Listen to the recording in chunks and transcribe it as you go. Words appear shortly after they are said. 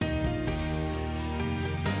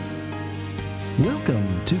Welcome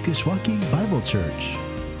to Kishwaukee Bible Church.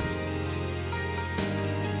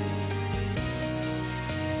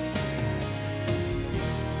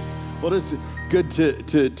 Well, it's good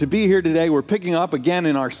to be here today. We're picking up again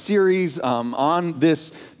in our series on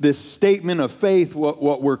this statement of faith,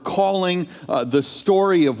 what we're calling the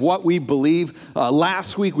story of what we believe.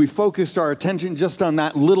 Last week we focused our attention just on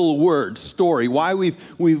that little word, story. Why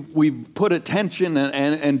we've put attention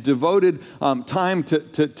and devoted time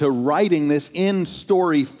to writing this in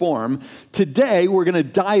story form. Today we're going to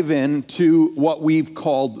dive into what we've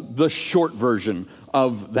called the short version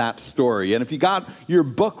of that story. And if you got your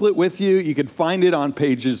booklet with you, you can find it on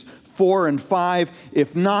pages 4 and 5.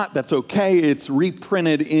 If not, that's okay. It's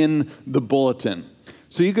reprinted in the bulletin.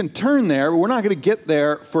 So you can turn there. We're not going to get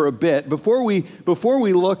there for a bit. Before we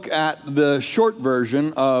look at the short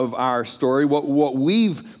version of our story, what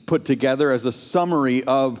we've put together as a summary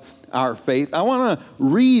of our faith, I want to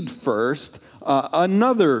read first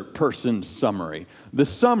another person's summary, the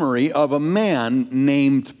summary of a man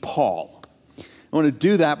named Paul. I want to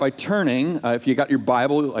do that by turning, if you got your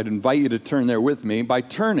Bible, I'd invite you to turn there with me, by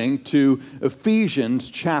turning to Ephesians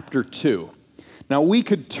chapter 2. Now, we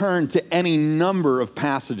could turn to any number of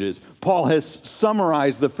passages. Paul has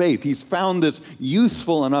summarized the faith. He's found this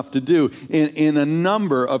useful enough to do in a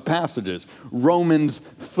number of passages. Romans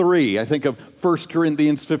 3, I think of 1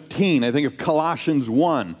 Corinthians 15, I think of Colossians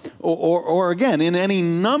 1, or again, in any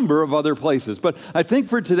number of other places. But I think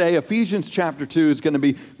for today, Ephesians chapter 2 is going to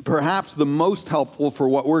be perhaps the most helpful for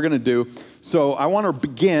what we're going to do. So I want to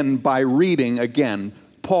begin by reading again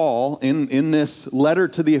Paul, in this letter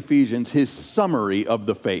to the Ephesians, his summary of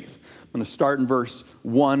the faith. I'm going to start in verse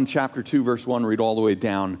 1, chapter 2, verse 1, read all the way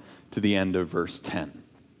down to the end of verse 10.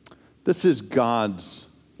 This is God's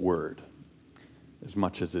word, as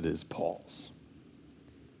much as it is Paul's.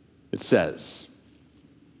 It says,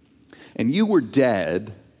 "And you were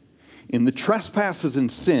dead in the trespasses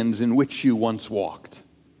and sins in which you once walked,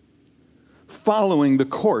 following the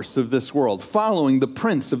course of this world, following the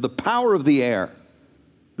prince of the power of the air,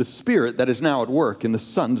 the spirit that is now at work in the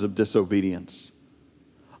sons of disobedience,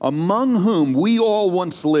 among whom we all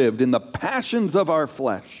once lived in the passions of our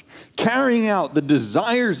flesh, carrying out the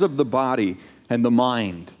desires of the body and the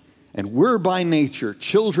mind, and were by nature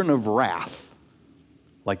children of wrath,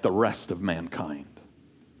 like the rest of mankind.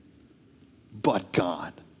 But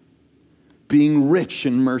God, being rich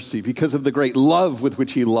in mercy because of the great love with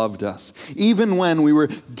which he loved us, even when we were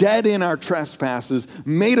dead in our trespasses,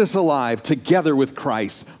 made us alive together with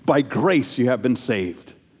Christ. By grace you have been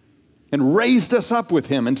saved, and raised us up with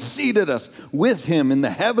him and seated us with him in the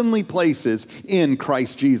heavenly places in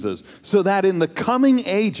Christ Jesus, so that in the coming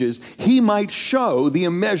ages he might show the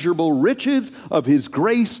immeasurable riches of his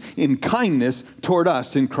grace in kindness toward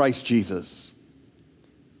us in Christ Jesus.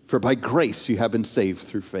 For by grace you have been saved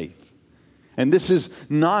through faith. And this is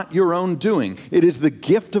not your own doing. It is the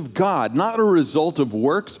gift of God, not a result of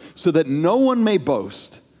works, so that no one may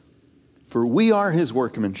boast. For we are his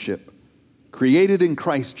workmanship, created in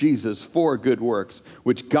Christ Jesus for good works,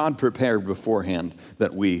 which God prepared beforehand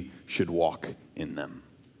that we should walk in them."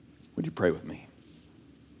 Would you pray with me?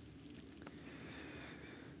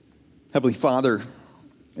 Heavenly Father,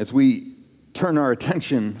 as we turn our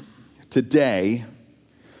attention today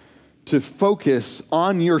to focus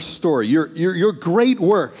on your story, your great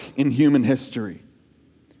work in human history,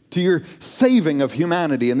 to your saving of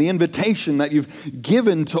humanity and the invitation that you've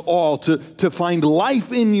given to all to find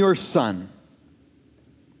life in your Son,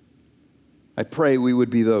 I pray we would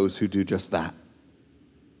be those who do just that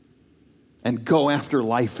and go after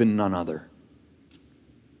life in none other.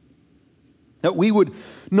 That we would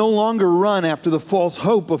no longer run after the false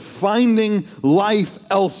hope of finding life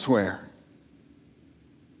elsewhere,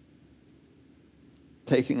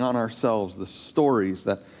 taking on ourselves the stories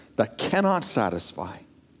that cannot satisfy,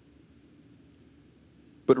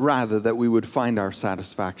 but rather that we would find our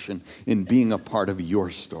satisfaction in being a part of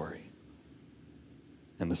your story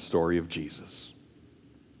and the story of Jesus,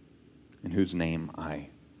 in whose name I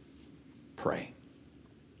pray.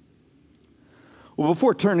 Well,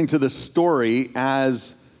 before turning to the story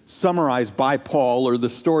as summarized by Paul, or the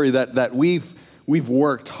story that we've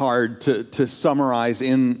worked hard to summarize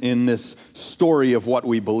in this story of what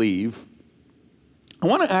we believe, I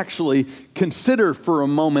want to actually consider for a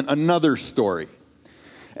moment another story.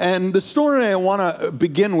 And the story I want to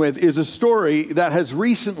begin with is a story that has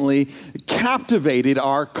recently captivated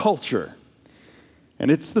our culture. And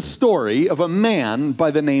it's the story of a man by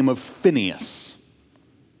the name of Phineas.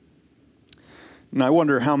 And I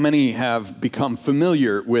wonder how many have become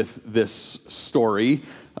familiar with this story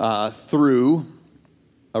through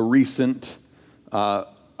a recent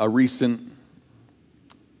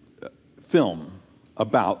film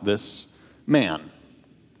about this man.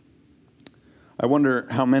 I wonder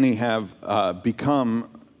how many have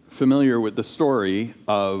become familiar with the story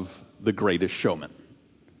of The Greatest Showman.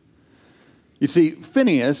 You see,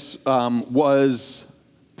 Phineas was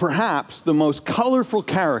perhaps the most colorful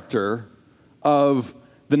character of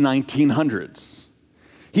the 1900s.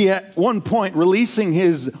 He, at one point, releasing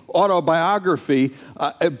his autobiography,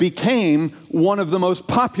 became one of the most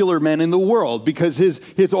popular men in the world because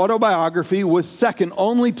his autobiography was second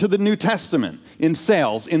only to the New Testament in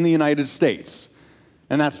sales in the United States.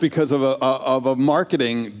 And that's because of a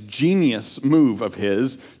marketing genius move of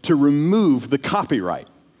his to remove the copyright.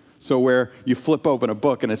 So where you flip open a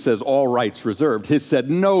book and it says all rights reserved, his said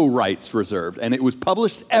no rights reserved, and it was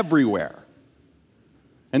published everywhere.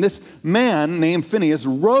 And this man named Phineas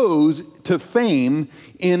rose to fame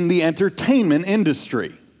in the entertainment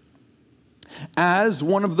industry as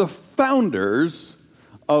one of the founders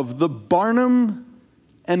of the Barnum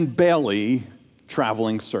and Bailey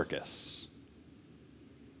traveling circus.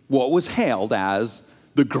 What was hailed as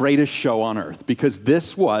the greatest show on earth, because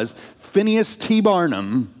this was Phineas T.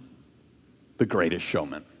 Barnum, the greatest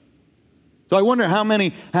showman. So I wonder how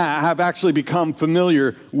many have actually become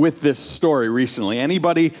familiar with this story recently.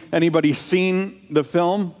 Anybody seen the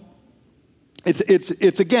film?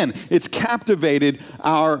 It's captivated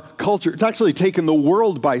our culture. It's actually taken the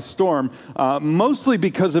world by storm, mostly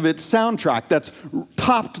because of its soundtrack that's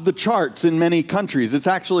topped the charts in many countries. It's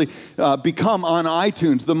actually become on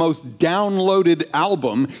iTunes the most downloaded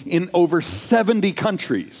album in over 70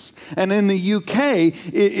 countries. And in the UK,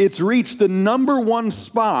 it's reached the #1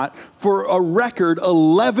 spot for a record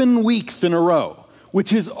 11 weeks in a row,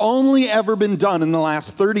 which has only ever been done in the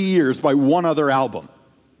last 30 years by one other album.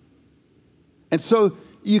 And so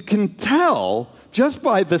you can tell just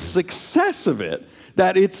by the success of it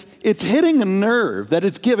that it's hitting a nerve, that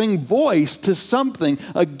it's giving voice to something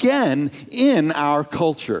again in our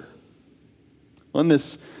culture. In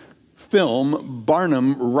this film,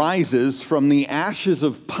 Barnum rises from the ashes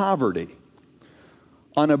of poverty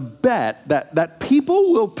on a bet that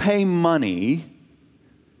people will pay money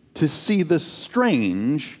to see the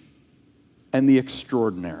strange and the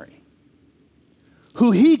extraordinary,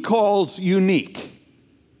 who he calls unique,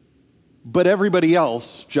 but everybody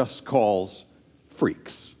else just calls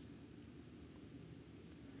freaks.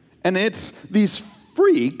 And it's these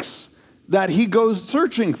freaks that he goes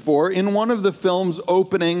searching for in one of the film's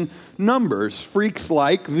opening numbers. Freaks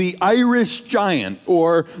like the Irish giant,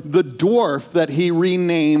 or the dwarf that he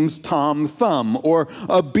renames Tom Thumb, or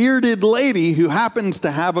a bearded lady who happens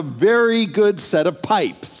to have a very good set of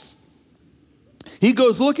pipes. He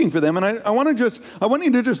goes looking for them, and I want you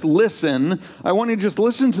to just listen. I want you to just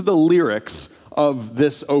listen to the lyrics of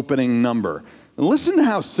this opening number. And listen to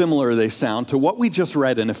how similar they sound to what we just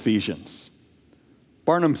read in Ephesians.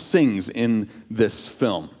 Barnum sings in this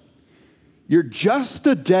film. You're just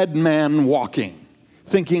a dead man walking,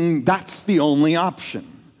 thinking that's the only option.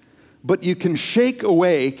 But you can shake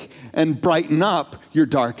awake and brighten up your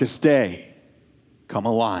darkest day. Come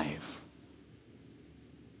alive.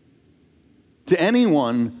 To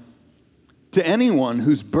anyone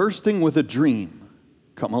who's bursting with a dream,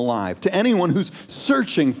 come alive. To anyone who's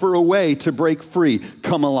searching for a way to break free,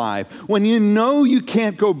 come alive. When you know you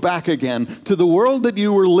can't go back again to the world that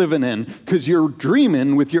you were living in because you're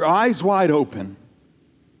dreaming with your eyes wide open,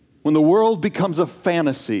 when the world becomes a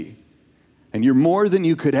fantasy and you're more than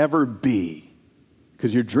you could ever be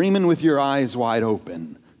because you're dreaming with your eyes wide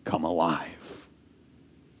open, come alive.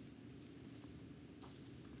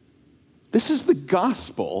 This is the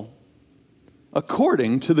gospel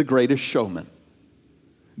according to the greatest showman.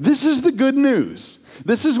 This is the good news.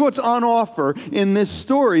 This is what's on offer in this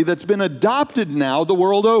story that's been adopted now the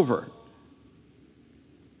world over.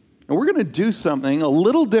 And we're going to do something a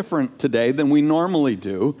little different today than we normally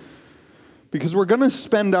do, because we're going to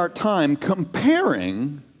spend our time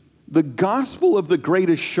comparing the gospel of the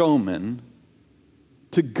greatest showman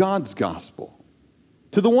to God's gospel,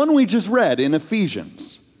 to the one we just read in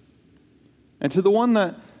Ephesians, and to the one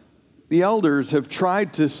that the elders have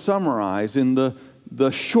tried to summarize in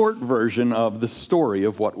the short version of the story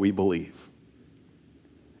of what we believe.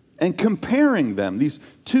 And comparing them, these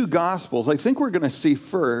two gospels, I think we're going to see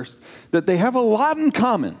first that they have a lot in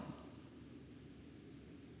common.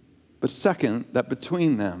 But second, that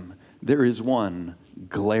between them, there is one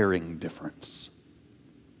glaring difference.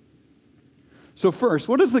 So first,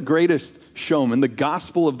 what does the greatest showman, the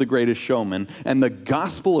gospel of the greatest showman, and the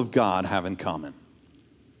gospel of God have in common?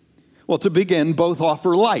 Well, to begin, both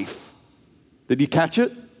offer life. Did you catch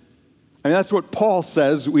it? I mean, that's what Paul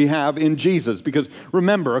says we have in Jesus. Because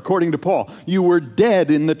remember, according to Paul, you were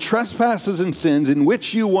dead in the trespasses and sins in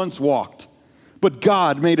which you once walked, but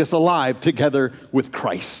God made us alive together with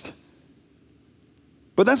Christ.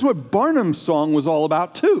 But that's what Barnum's song was all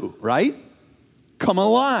about too, right? Come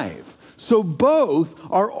alive. So both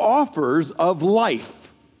are offers of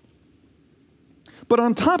life. But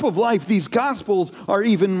on top of life, these Gospels are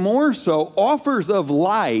even more so offers of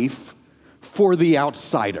life for the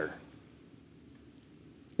outsider.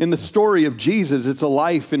 In the story of Jesus, it's a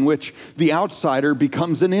life in which the outsider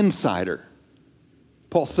becomes an insider.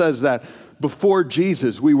 Paul says that before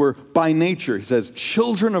Jesus, we were by nature, he says,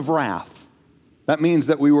 children of wrath. That means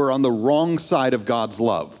that we were on the wrong side of God's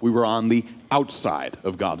love. We were on the outside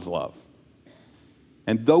of God's love.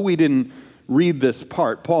 And though we didn't read this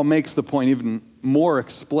part, Paul makes the point even more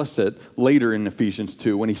explicit later in Ephesians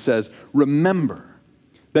 2 when he says, remember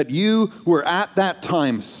that you were at that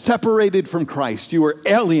time separated from Christ. You were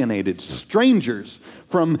alienated, strangers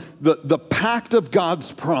from the pact of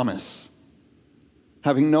God's promise,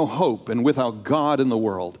 having no hope and without God in the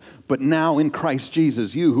world. But now in Christ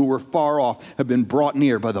Jesus, you who were far off have been brought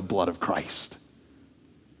near by the blood of Christ.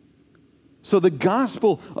 So the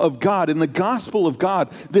gospel of God, in the gospel of God,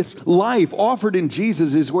 this life offered in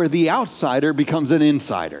Jesus is where the outsider becomes an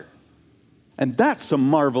insider. And that's a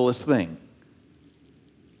marvelous thing.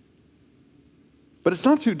 But it's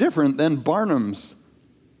not too different than Barnum's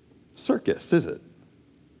circus, is it?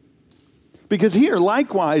 Because here,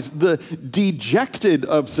 likewise, the dejected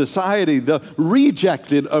of society, the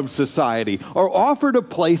rejected of society, are offered a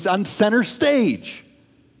place on center stage.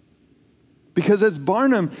 Because as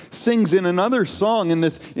Barnum sings in another song in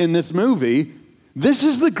this movie, this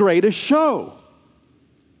is the greatest show,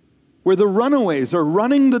 where the runaways are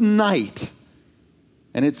running the night,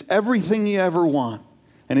 and it's everything you ever want.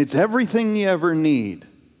 And it's everything you ever need.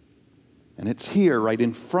 And it's here right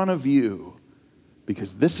in front of you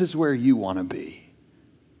because this is where you want to be.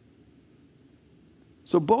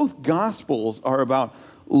 So both Gospels are about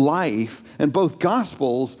life and both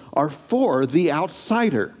Gospels are for the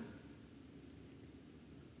outsider.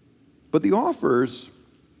 But the offers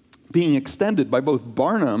being extended by both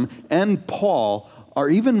Barnum and Paul are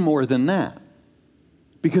even more than that.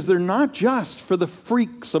 Because they're not just for the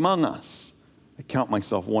freaks among us. I count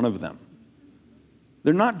myself one of them.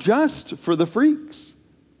 They're not just for the freaks.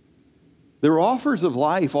 They're offers of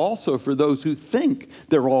life also for those who think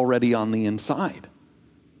they're already on the inside.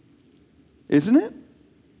 Isn't it?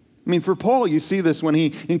 I mean, for Paul, you see this when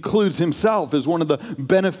he includes himself as one of the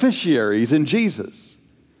beneficiaries in Jesus.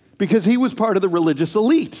 Because he was part of the religious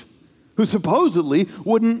elite who supposedly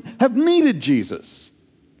wouldn't have needed Jesus.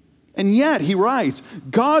 And yet, he writes,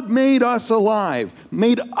 God made us alive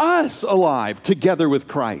together with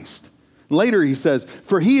Christ. Later he says,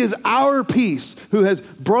 for he is our peace who has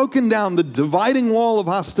broken down the dividing wall of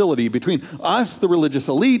hostility between us, the religious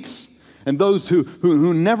elites, and those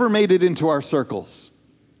who never made it into our circles,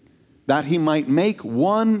 that he might make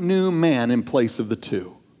one new man in place of the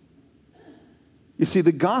two. You see,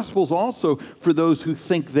 the gospel's also for those who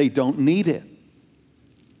think they don't need it.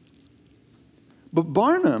 But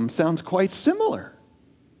Barnum sounds quite similar.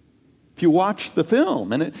 If you watch the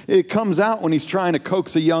film, and it comes out when he's trying to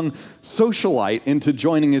coax a young socialite into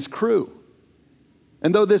joining his crew.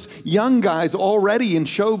 And though this young guy's already in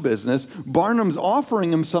show business, Barnum's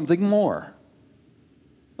offering him something more.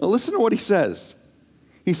 Now listen to what he says.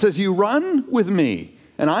 He says, you run with me,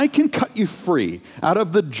 and I can cut you free out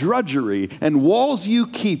of the drudgery and walls you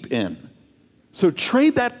keep in. So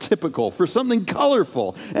trade that typical for something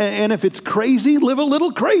colorful. And if it's crazy, live a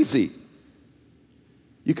little crazy.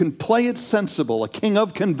 You can play it sensible, a king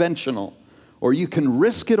of conventional, or you can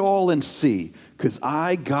risk it all and see, because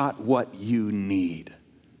I got what you need.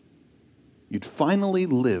 You'd finally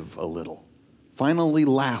live a little, finally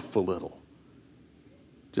laugh a little.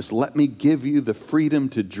 Just let me give you the freedom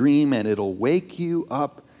to dream, and it'll wake you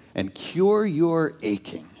up and cure your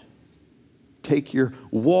aching. Take your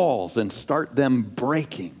walls and start them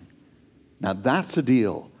breaking. Now that's a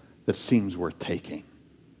deal that seems worth taking.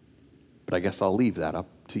 But I guess I'll leave that up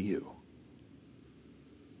to you.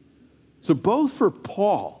 So both for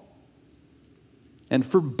Paul and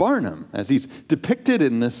for Barnum, as he's depicted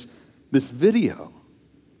in this video,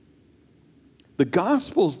 the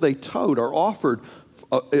gospels they tote are offered,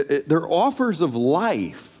 they're offers of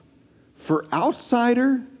life for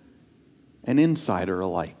outsider and insider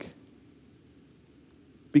alike.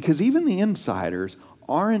 Because even the insiders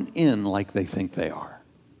aren't in like they think they are.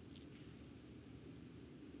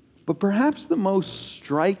 But perhaps the most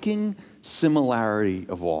striking similarity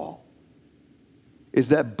of all is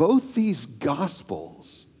that both these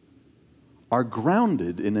gospels are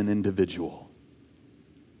grounded in an individual.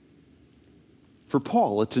 For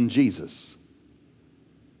Paul, it's in Jesus.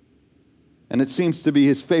 And it seems to be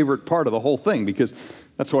his favorite part of the whole thing, because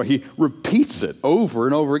that's why he repeats it over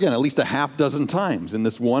and over again, at least a half dozen times in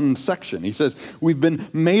this one section. He says, we've been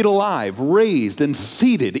made alive, raised, and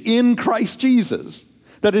seated in Christ Jesus.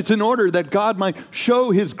 That it's in order that God might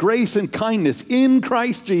show his grace and kindness in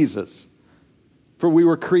Christ Jesus. For we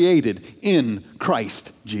were created in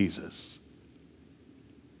Christ Jesus.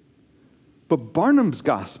 But Barnum's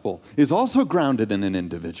gospel is also grounded in an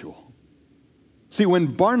individual. See, when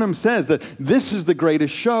Barnum says that this is the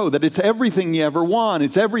greatest show, that it's everything you ever want,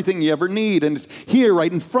 it's everything you ever need, and it's here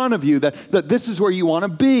right in front of you, that this is where you want to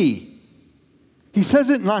be. He says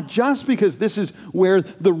it not just because this is where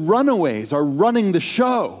the runaways are running the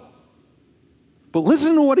show. But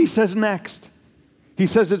listen to what he says next. He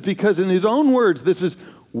says it because, in his own words, this is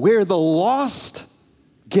where the lost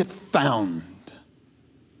get found.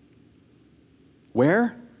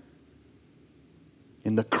 Where?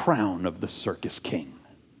 In the crown of the circus king.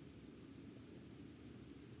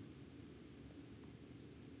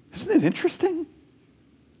 Isn't it interesting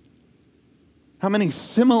how many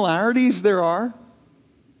similarities there are?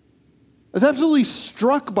 I was absolutely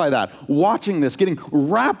struck by that, watching this, getting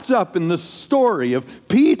wrapped up in the story of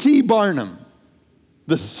P.T. Barnum,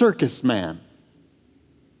 the circus man.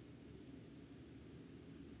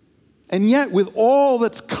 And yet, with all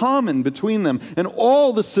that's common between them and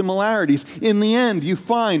all the similarities, in the end, you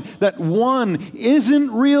find that one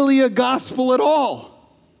isn't really a gospel at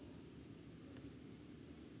all.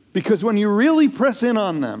 Because when you really press in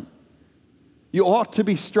on them, you ought to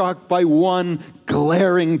be struck by one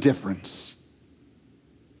glaring difference.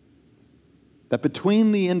 That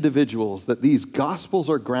between the individuals that these gospels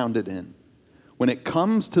are grounded in, when it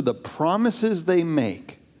comes to the promises they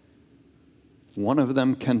make, one of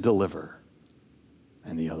them can deliver,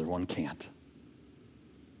 and the other one can't.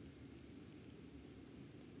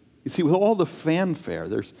 You see, with all the fanfare,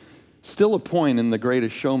 there's still a point in The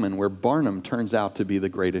Greatest Showman where Barnum turns out to be the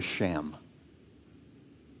greatest sham.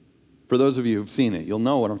 For those of you who've seen it, you'll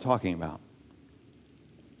know what I'm talking about.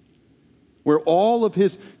 Where all of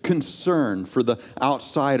his concern for the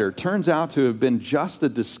outsider turns out to have been just a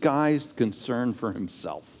disguised concern for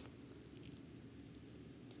himself.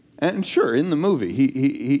 And sure, in the movie,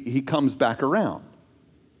 he comes back around.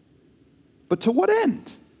 But to what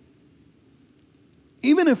end?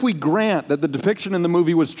 Even if we grant that the depiction in the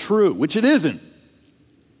movie was true, which it isn't,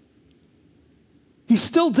 he's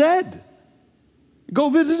still dead. Go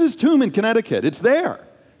visit his tomb in Connecticut. It's there.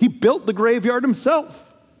 He built the graveyard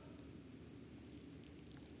himself.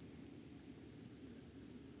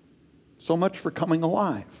 So much for coming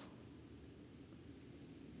alive.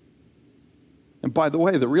 And by the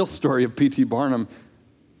way, the real story of P.T. Barnum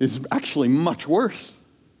is actually much worse.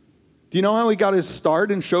 Do you know how he got his start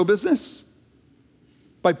in show business?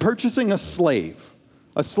 By purchasing a slave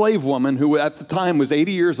woman who at the time was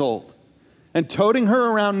 80 years old, and toting her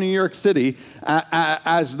around New York City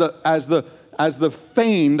as the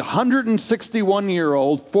famed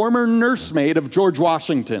 161-year-old former nursemaid of George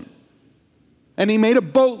Washington. And he made a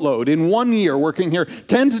boatload in 1 year, working here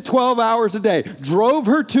 10 to 12 hours a day, drove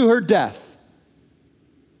her to her death.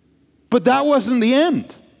 But that wasn't the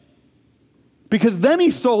end. Because then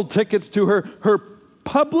he sold tickets to her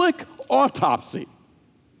public autopsy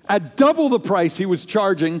at double the price he was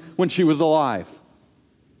charging when she was alive,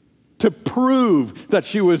 to prove that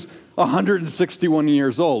she was 161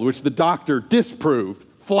 years old, which the doctor disproved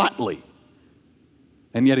flatly.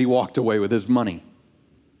 And yet he walked away with his money.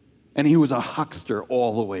 And he was a huckster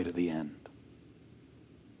all the way to the end.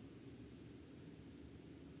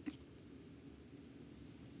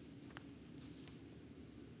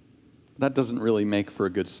 That doesn't really make for a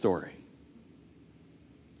good story.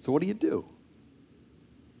 So what do?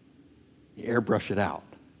 You airbrush it out.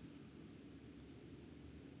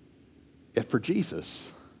 Yet for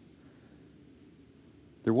Jesus,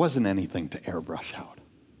 there wasn't anything to airbrush out.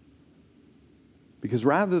 Because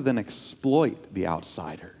rather than exploit the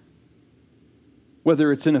outsider,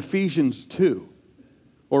 whether it's in Ephesians 2,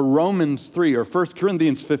 or Romans 3, or 1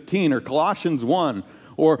 Corinthians 15, or Colossians 1,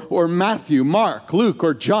 or Matthew, Mark, Luke,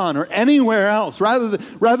 or John, or anywhere else, rather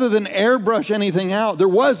than airbrush anything out, there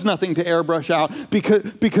was nothing to airbrush out,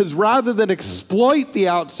 because rather than exploit the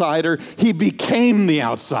outsider, he became the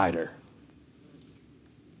outsider.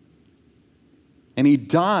 And he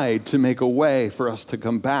died to make a way for us to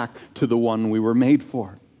come back to the one we were made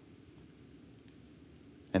for.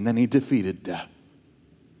 And then he defeated death,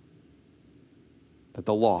 that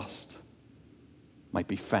the lost might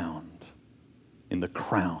be found in the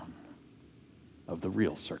crown of the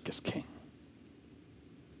real circus king.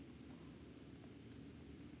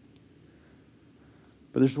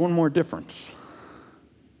 But there's one more difference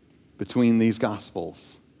between these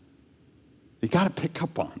Gospels you got to pick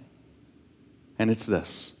up on, and it's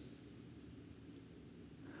this.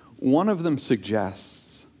 One of them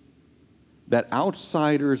suggests that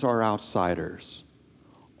outsiders are outsiders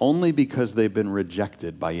only because they've been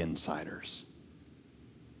rejected by insiders.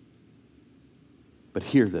 But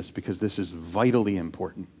hear this, because this is vitally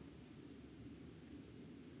important.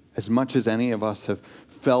 As much as any of us have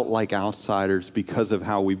felt like outsiders because of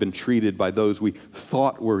how we've been treated by those we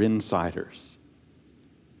thought were insiders,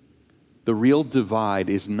 the real divide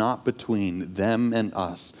is not between them and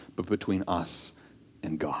us, but between us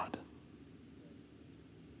and God.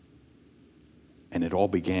 And it all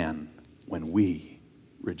began when we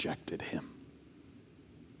rejected him.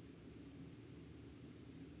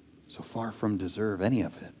 So far from deserve any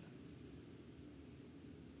of it,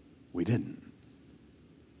 we didn't.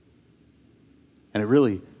 And it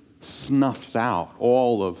really snuffs out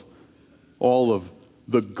all of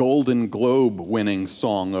the Golden Globe winning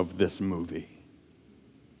song of this movie.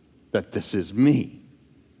 That this is me.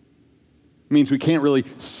 It means we can't really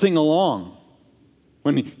sing along.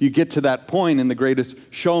 When you get to that point in The Greatest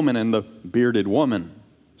Showman and the bearded woman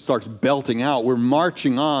starts belting out, we're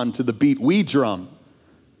marching on to the beat we drum.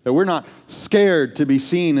 That we're not scared to be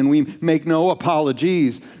seen and we make no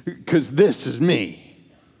apologies because this is me.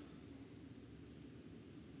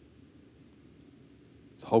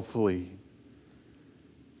 Hopefully,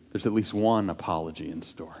 there's at least one apology in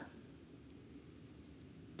store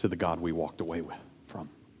to the God we walked away from. And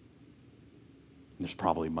there's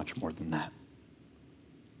probably much more than that.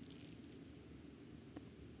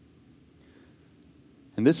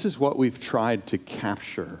 And this is what we've tried to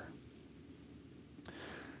capture,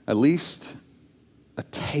 at least a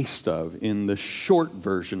taste of, in the short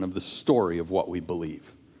version of the story of what we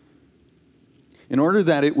believe. In order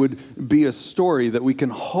that it would be a story that we can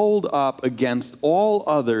hold up against all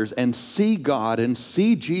others and see God and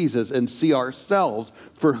see Jesus and see ourselves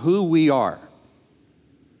for who we are.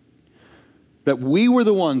 That we were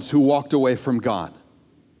the ones who walked away from God.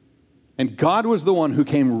 And God was the one who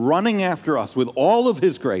came running after us with all of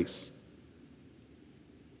his grace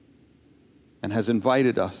and has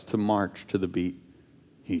invited us to march to the beat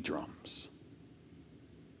he drums.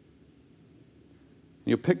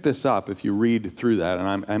 You'll pick this up if you read through that,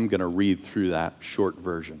 and I'm going to read through that short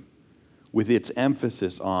version, with its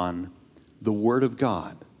emphasis on the Word of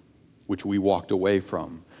God, which we walked away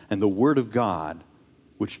from, and the Word of God,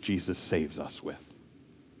 which Jesus saves us with.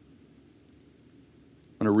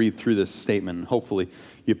 I'm going to read through this statement, and hopefully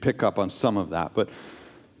you pick up on some of that. But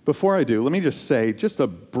before I do, let me just say just a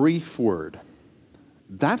brief word.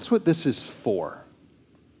 That's what this is for.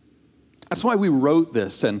 That's why we wrote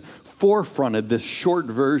this and forefronted this short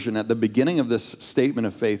version at the beginning of this statement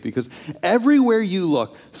of faith, because everywhere you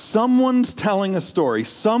look, someone's telling a story,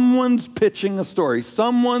 someone's pitching a story,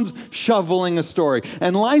 someone's shoveling a story.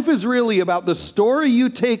 And life is really about the story you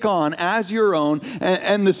take on as your own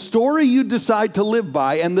and the story you decide to live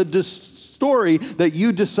by and the story that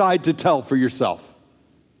you decide to tell for yourself.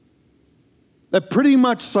 That pretty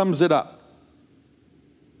much sums it up.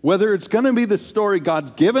 Whether it's going to be the story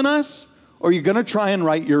God's given us, or you're going to try and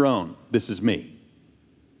write your own. This is me.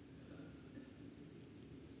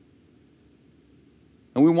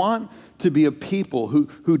 And we want to be a people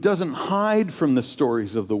who doesn't hide from the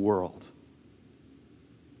stories of the world,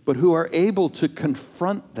 but who are able to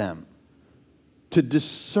confront them, to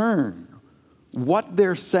discern what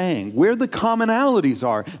they're saying, where the commonalities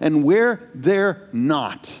are, and where they're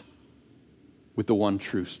not with the one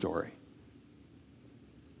true story.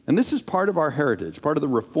 And this is part of our heritage. Part of the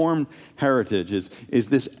Reformed heritage is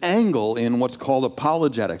this angle in what's called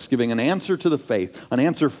apologetics, giving an answer to the faith, an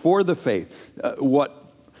answer for the faith.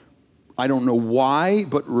 What, I don't know why,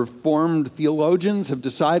 but Reformed theologians have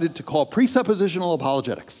decided to call presuppositional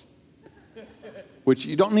apologetics, which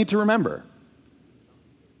you don't need to remember.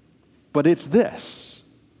 But it's this.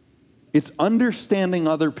 It's understanding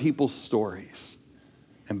other people's stories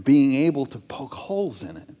and being able to poke holes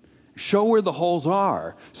in it. Show where the holes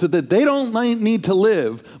are so that they don't need to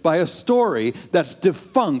live by a story that's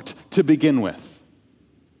defunct to begin with,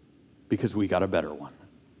 because we got a better one.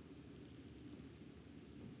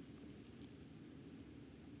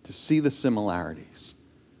 To see the similarities,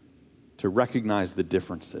 to recognize the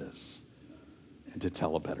differences, and to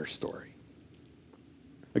tell a better story.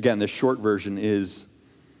 Again, this short version is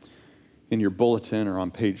in your bulletin or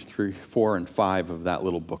on page 3, 4, and 5 of that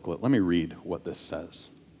little booklet. Let me read what this says.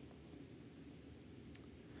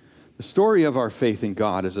 The story of our faith in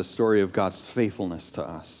God is a story of God's faithfulness to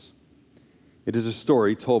us. It is a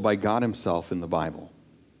story told by God himself in the Bible.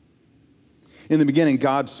 In the beginning,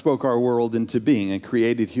 God spoke our world into being and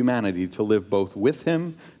created humanity to live both with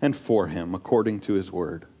him and for him, according to his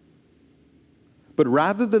word. But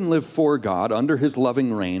rather than live for God under his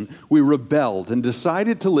loving reign, we rebelled and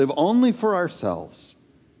decided to live only for ourselves.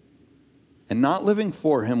 And not living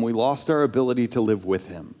for him, we lost our ability to live with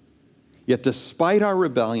him. Yet despite our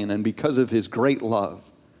rebellion and because of his great love,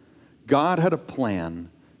 God had a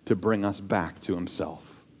plan to bring us back to himself.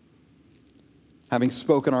 Having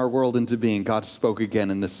spoken our world into being, God spoke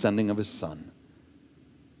again in the sending of his Son.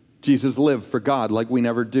 Jesus lived for God like we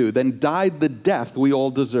never do, then died the death we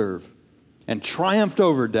all deserve, and triumphed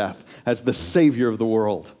over death as the Savior of the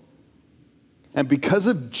world. And because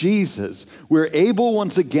of Jesus, we're able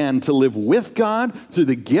once again to live with God through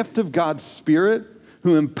the gift of God's Spirit,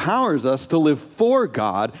 who empowers us to live for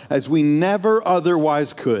God as we never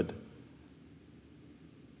otherwise could.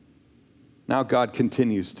 Now God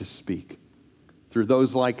continues to speak through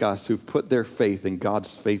those like us who've put their faith in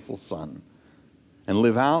God's faithful Son and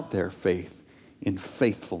live out their faith in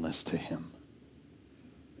faithfulness to him.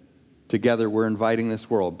 Together, we're inviting this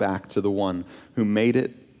world back to the one who made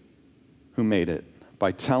it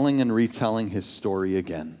by telling and retelling his story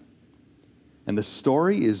again. And the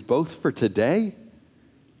story is both for today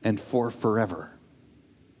and for forever,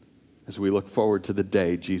 as we look forward to the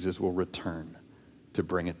day Jesus will return to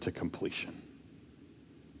bring it to completion.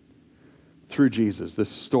 Through Jesus, this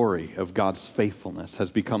story of God's faithfulness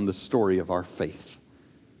has become the story of our faith,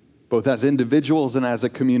 both as individuals and as a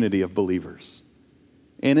community of believers.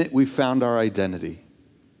 In it, we found our identity.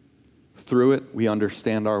 Through it, we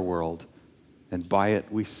understand our world, and by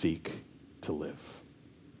it, we seek to live.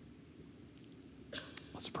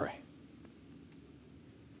 Let's pray.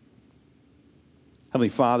 Heavenly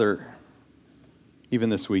Father, even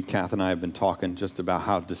this week, Kath and I have been talking just about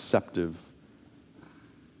how deceptive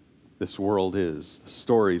this world is, the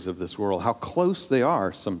stories of this world, how close they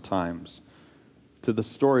are sometimes to the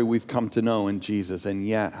story we've come to know in Jesus, and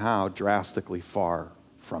yet how drastically far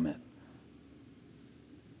from it.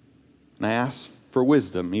 And I ask for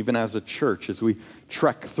wisdom, even as a church, as we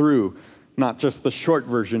trek through not just the short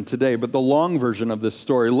version today, but the long version of this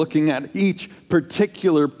story, looking at each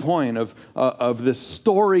particular point of this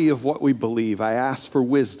story of what we believe. I ask for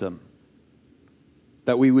wisdom,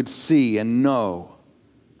 that we would see and know,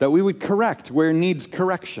 that we would correct where it needs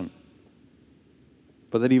correction,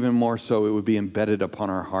 but that even more so it would be embedded upon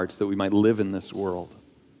our hearts, that we might live in this world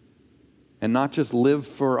and not just live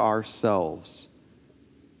for ourselves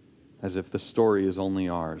as if the story is only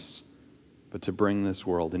ours, but to bring this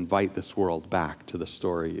world, invite this world back to the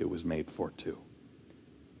story it was made for too.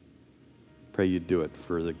 Pray you do it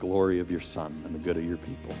for the glory of your Son and the good of your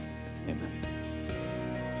people. Amen.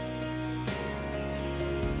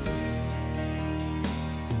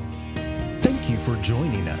 Thank you for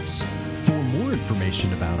joining us. For more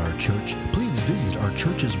information about our church, please visit our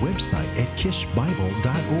church's website at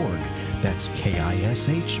kishbible.org. That's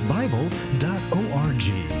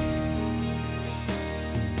KISHbible.org.